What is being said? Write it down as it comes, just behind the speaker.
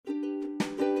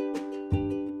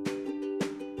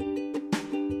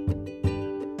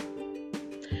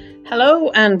Hello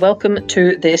and welcome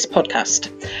to this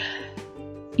podcast.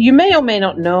 You may or may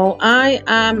not know I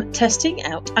am testing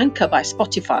out Anchor by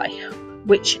Spotify,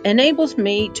 which enables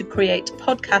me to create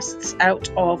podcasts out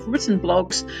of written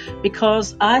blogs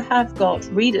because I have got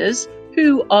readers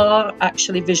who are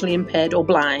actually visually impaired or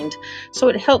blind. So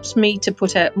it helps me to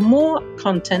put out more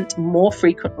content more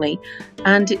frequently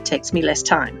and it takes me less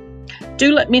time.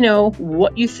 Do let me know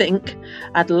what you think.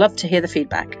 I'd love to hear the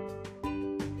feedback.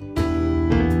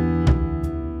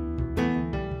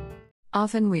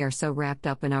 Often we are so wrapped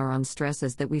up in our own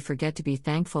stresses that we forget to be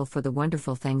thankful for the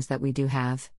wonderful things that we do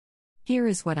have. Here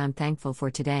is what I'm thankful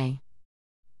for today.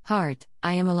 Heart,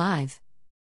 I am alive.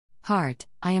 Heart,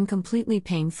 I am completely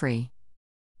pain-free.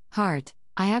 Heart,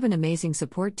 I have an amazing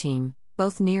support team,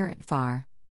 both near and far.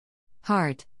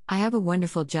 Heart, I have a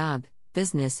wonderful job,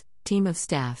 business, team of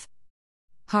staff.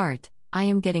 Heart, I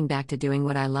am getting back to doing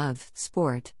what I love,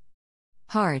 sport.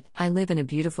 Heart, I live in a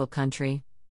beautiful country.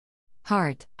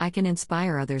 Heart, I can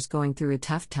inspire others going through a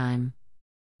tough time.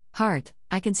 Heart,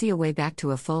 I can see a way back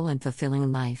to a full and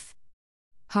fulfilling life.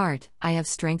 Heart, I have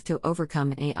strength to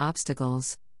overcome any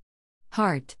obstacles.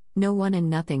 Heart, no one and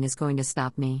nothing is going to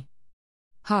stop me.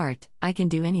 Heart, I can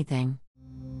do anything.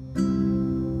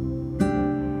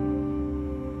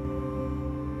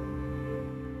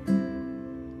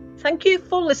 Thank you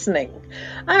for listening.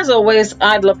 As always,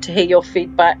 I'd love to hear your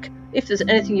feedback. If there's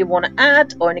anything you want to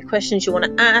add or any questions you want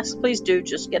to ask, please do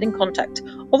just get in contact.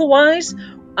 Otherwise,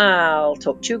 I'll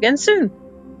talk to you again soon.